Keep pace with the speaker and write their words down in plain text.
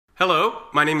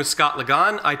my name is Scott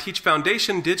Ligon. I teach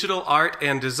Foundation Digital Art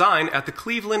and Design at the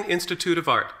Cleveland Institute of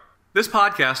Art. This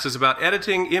podcast is about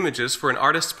editing images for an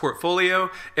artist's portfolio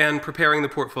and preparing the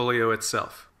portfolio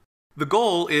itself. The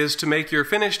goal is to make your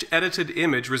finished edited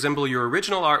image resemble your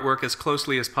original artwork as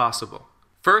closely as possible.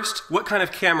 First, what kind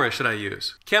of camera should I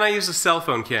use? Can I use a cell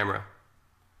phone camera?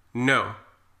 No,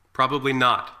 probably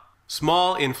not.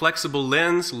 Small, inflexible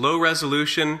lens, low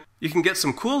resolution. You can get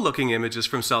some cool looking images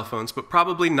from cell phones, but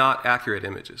probably not accurate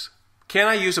images. Can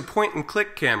I use a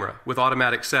point-and-click camera with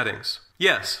automatic settings?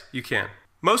 Yes, you can.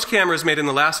 Most cameras made in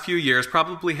the last few years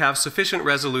probably have sufficient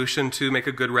resolution to make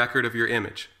a good record of your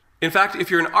image. In fact, if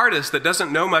you're an artist that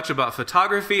doesn't know much about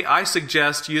photography, I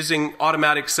suggest using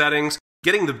automatic settings,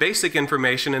 getting the basic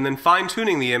information, and then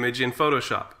fine-tuning the image in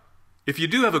Photoshop. If you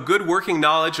do have a good working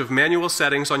knowledge of manual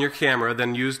settings on your camera,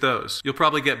 then use those. You'll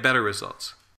probably get better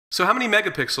results. So how many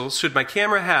megapixels should my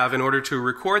camera have in order to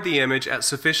record the image at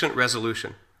sufficient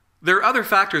resolution? There are other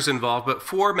factors involved, but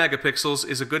 4 megapixels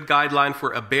is a good guideline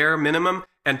for a bare minimum,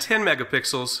 and 10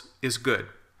 megapixels is good.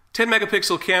 10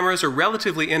 megapixel cameras are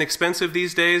relatively inexpensive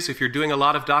these days. If you're doing a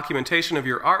lot of documentation of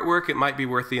your artwork, it might be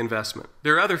worth the investment.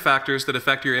 There are other factors that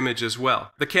affect your image as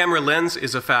well. The camera lens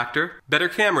is a factor. Better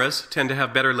cameras tend to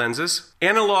have better lenses.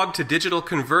 Analog to digital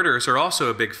converters are also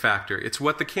a big factor. It's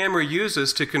what the camera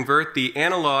uses to convert the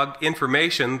analog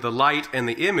information, the light and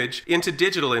the image, into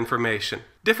digital information.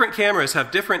 Different cameras have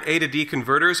different A to D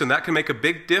converters, and that can make a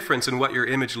big difference in what your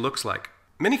image looks like.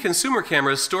 Many consumer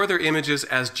cameras store their images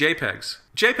as JPEGs.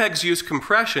 JPEGs use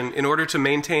compression in order to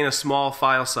maintain a small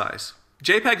file size.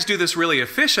 JPEGs do this really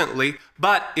efficiently,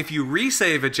 but if you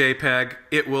resave a JPEG,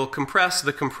 it will compress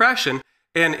the compression,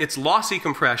 and it's lossy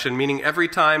compression, meaning every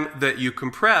time that you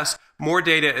compress, more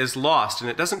data is lost, and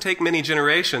it doesn't take many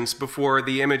generations before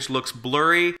the image looks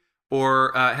blurry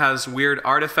or has weird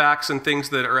artifacts and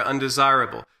things that are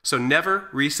undesirable. So never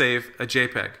resave a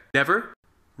JPEG. Never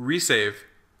resave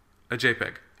a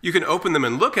JPEG. You can open them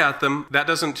and look at them. That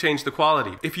doesn't change the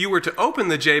quality. If you were to open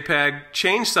the JPEG,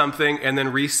 change something, and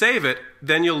then resave it,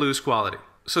 then you'll lose quality.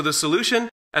 So the solution,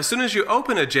 as soon as you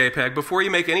open a JPEG, before you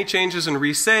make any changes and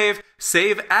resave,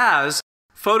 save as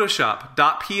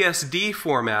Photoshop.psd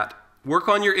format. Work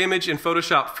on your image in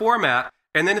Photoshop format,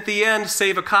 and then at the end,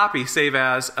 save a copy, save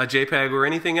as a JPEG or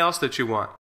anything else that you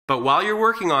want. But while you're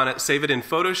working on it, save it in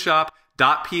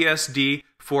Photoshop.psd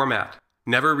format.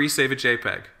 Never resave a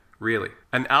JPEG. Really.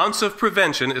 An ounce of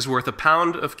prevention is worth a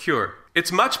pound of cure.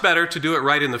 It's much better to do it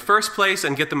right in the first place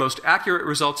and get the most accurate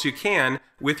results you can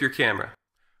with your camera.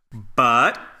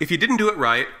 But if you didn't do it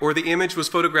right, or the image was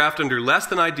photographed under less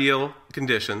than ideal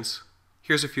conditions,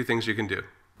 here's a few things you can do.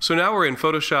 So now we're in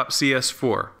Photoshop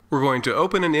CS4. We're going to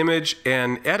open an image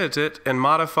and edit it and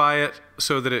modify it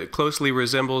so that it closely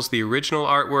resembles the original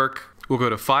artwork. We'll go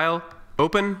to File,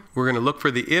 Open. We're going to look for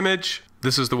the image.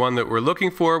 This is the one that we're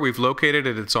looking for. We've located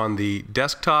it. It's on the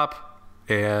desktop.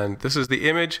 And this is the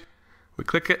image. We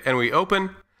click it and we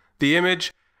open the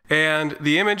image. And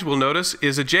the image, we'll notice,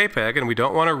 is a JPEG. And we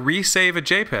don't want to resave a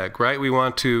JPEG, right? We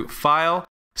want to File,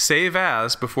 Save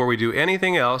As before we do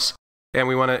anything else. And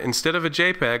we want to, instead of a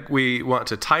JPEG, we want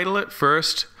to title it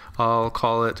first. I'll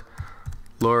call it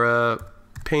Laura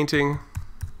Painting.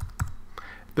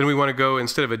 Then we want to go,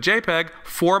 instead of a JPEG,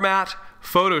 Format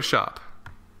Photoshop.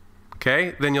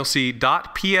 Okay, then you'll see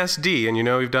 .psd, and you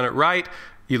know you've done it right.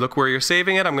 You look where you're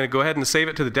saving it. I'm going to go ahead and save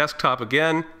it to the desktop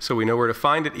again, so we know where to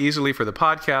find it easily for the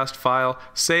podcast. File,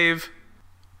 Save.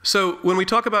 So when we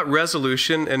talk about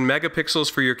resolution and megapixels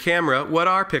for your camera, what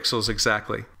are pixels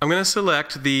exactly? I'm going to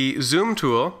select the Zoom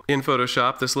tool in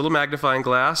Photoshop, this little magnifying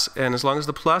glass, and as long as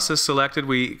the plus is selected,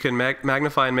 we can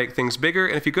magnify and make things bigger.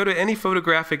 And if you go to any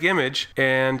photographic image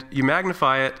and you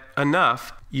magnify it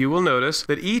enough, you will notice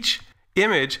that each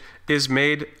image is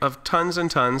made of tons and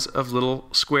tons of little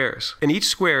squares. And each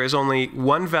square is only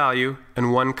one value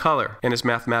and one color and is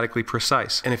mathematically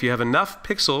precise. And if you have enough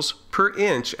pixels per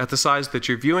inch at the size that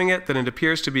you're viewing it, then it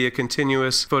appears to be a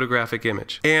continuous photographic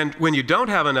image. And when you don't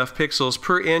have enough pixels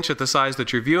per inch at the size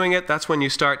that you're viewing it, that's when you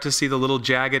start to see the little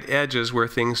jagged edges where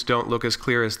things don't look as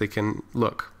clear as they can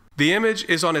look. The image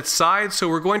is on its side, so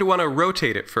we're going to want to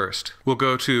rotate it first. We'll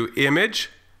go to Image,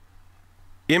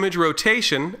 Image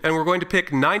rotation, and we're going to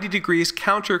pick 90 degrees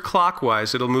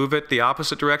counterclockwise. It'll move it the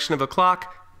opposite direction of a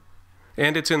clock,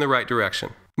 and it's in the right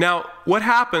direction. Now, what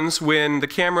happens when the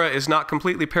camera is not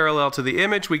completely parallel to the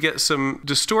image? We get some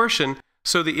distortion,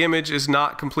 so the image is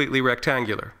not completely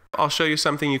rectangular. I'll show you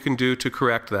something you can do to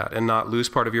correct that and not lose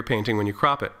part of your painting when you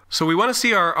crop it. So we want to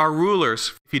see our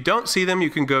rulers. If you don't see them, you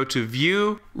can go to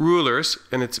View Rulers,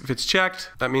 and if it's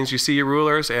checked, that means you see your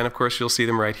rulers, and of course you'll see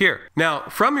them right here. Now,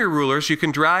 from your rulers, you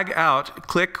can drag out,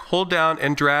 click, hold down,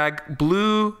 and drag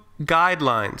blue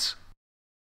guidelines.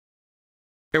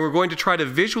 And we're going to try to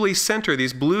visually center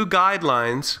these blue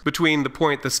guidelines between the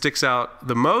point that sticks out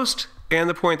the most and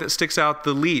the point that sticks out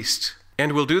the least.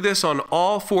 And we'll do this on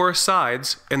all four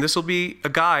sides, and this will be a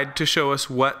guide to show us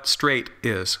what straight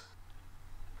is.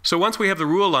 So once we have the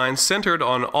rule lines centered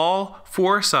on all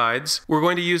four sides, we're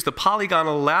going to use the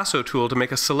polygonal lasso tool to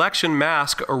make a selection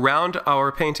mask around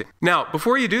our painting. Now,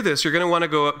 before you do this, you're going to want to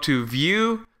go up to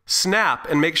View, Snap,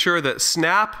 and make sure that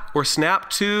Snap or Snap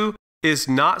to is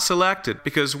not selected,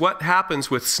 because what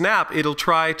happens with Snap, it'll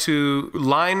try to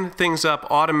line things up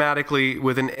automatically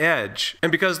with an edge.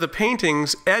 And because the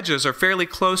painting's edges are fairly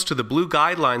close to the blue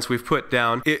guidelines we've put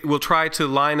down, it will try to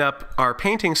line up our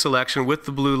painting selection with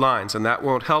the blue lines, and that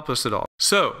won't help us at all.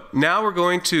 So now we're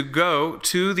going to go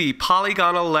to the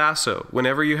polygonal lasso.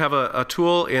 Whenever you have a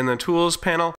tool in the Tools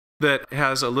panel that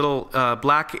has a little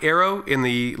black arrow in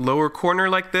the lower corner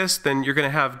like this, then you're going to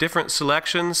have different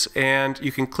selections, and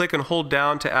you can click and hold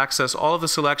down to access all of the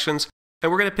selections.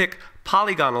 And we're going to pick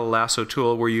polygonal lasso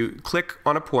tool, where you click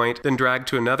on a point, then drag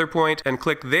to another point, and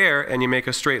click there, and you make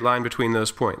a straight line between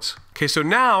those points. Okay, so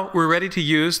now we're ready to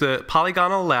use the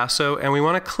polygonal lasso, and we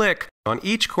want to click on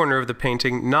each corner of the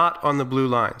painting, not on the blue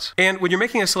lines. And when you're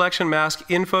making a selection mask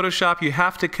in Photoshop, you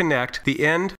have to connect the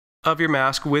end of your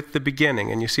mask with the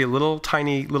beginning, and you see a little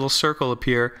tiny little circle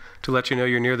appear to let you know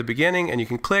you're near the beginning, and you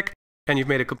can click and you've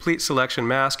made a complete selection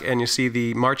mask, and you see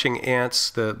the marching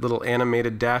ants, the little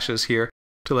animated dashes here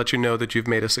to let you know that you've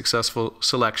made a successful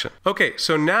selection. Okay,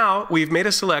 so now we've made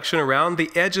a selection around the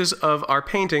edges of our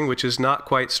painting, which is not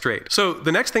quite straight. So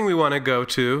the next thing we want to go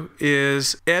to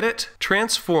is Edit,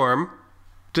 Transform,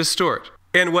 Distort.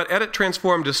 And what Edit,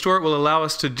 Transform, Distort will allow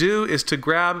us to do is to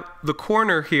grab the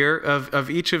corner here of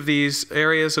each of these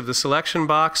areas of the selection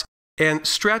box and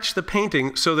stretch the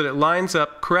painting so that it lines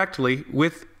up correctly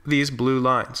with these blue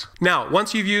lines. Now,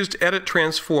 once you've used Edit,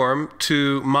 Transform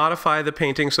to modify the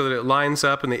painting so that it lines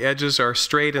up and the edges are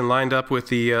straight and lined up with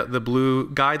the blue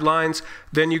guidelines,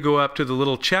 then you go up to the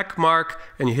little check mark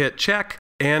and you hit check,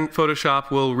 and Photoshop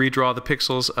will redraw the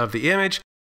pixels of the image,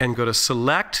 and go to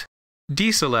Select,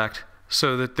 Deselect,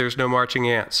 so that there's no marching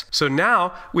ants. So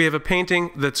now we have a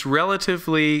painting that's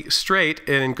relatively straight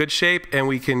and in good shape, and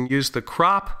we can use the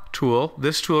crop tool,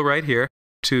 this tool right here,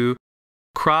 to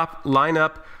crop, line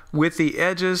up with the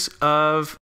edges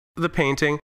of the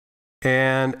painting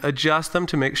and adjust them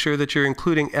to make sure that you're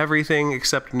including everything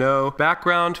except no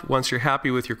background. Once you're happy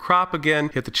with your crop, again,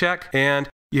 hit the check, and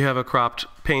you have a cropped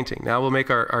painting. Now we'll make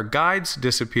our guides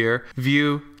disappear.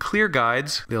 View Clear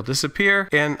Guides, they'll disappear,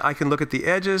 and I can look at the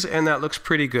edges, and that looks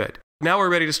pretty good. Now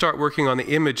we're ready to start working on the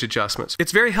image adjustments.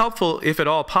 It's very helpful, if at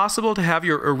all possible, to have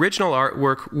your original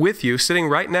artwork with you, sitting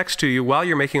right next to you while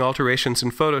you're making alterations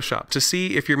in Photoshop, to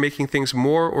see if you're making things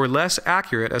more or less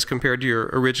accurate as compared to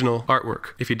your original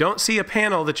artwork. If you don't see a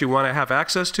panel that you want to have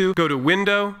access to, go to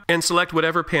Window and select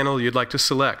whatever panel you'd like to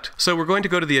select. So we're going to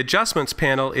go to the Adjustments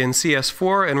panel in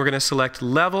CS4, and we're going to select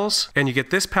Levels, and you get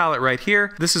this palette right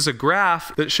here. This is a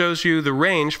graph that shows you the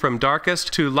range from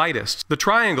darkest to lightest. The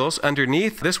triangles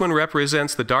underneath, this one represents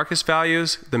the darkest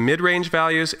values, the mid-range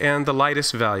values, and the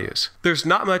lightest values. There's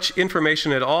not much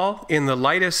information at all in the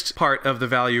lightest part of the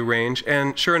value range,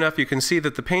 and sure enough, you can see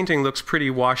that the painting looks pretty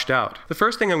washed out. The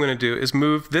first thing I'm going to do is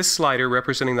move this slider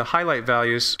representing the highlight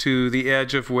values to the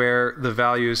edge of where the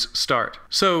values start.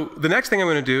 So the next thing I'm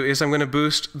going to do is I'm going to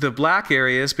boost the black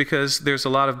areas, because there's a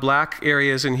lot of black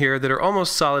areas in here that are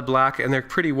almost solid black, and they're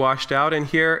pretty washed out in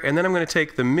here. And then I'm going to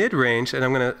take the mid-range, and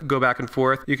I'm going to go back and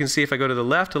forth. You can see if I go to the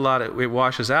left a lot, it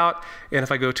washes out, and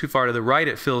if I go too far to the right,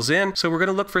 it fills in. So we're going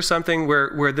to look for something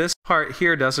where this part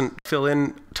here doesn't fill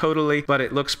in totally, but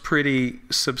it looks pretty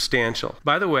substantial.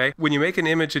 By the way, when you make an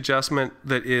image adjustment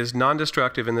that is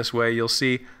non-destructive in this way, you'll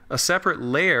see a separate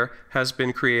layer has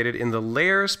been created in the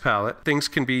Layers palette. Things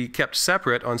can be kept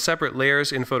separate on separate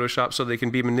layers in Photoshop so they can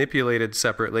be manipulated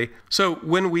separately. So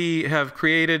when we have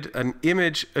created an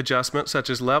image adjustment such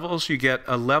as levels, you get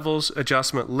a levels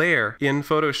adjustment layer in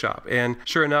Photoshop. And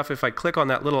sure enough, if I click on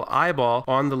that little eyeball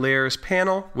on the Layers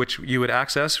panel, which you would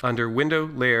access under Window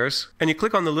Layers, and you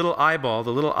click on the little eyeball,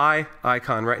 the little eye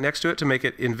icon right next to it to make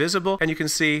it invisible, and you can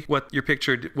see what your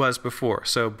picture was before.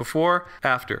 So before,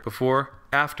 after, before,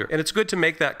 after. And it's good to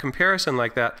make that comparison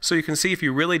like that so you can see if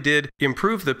you really did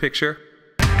improve the picture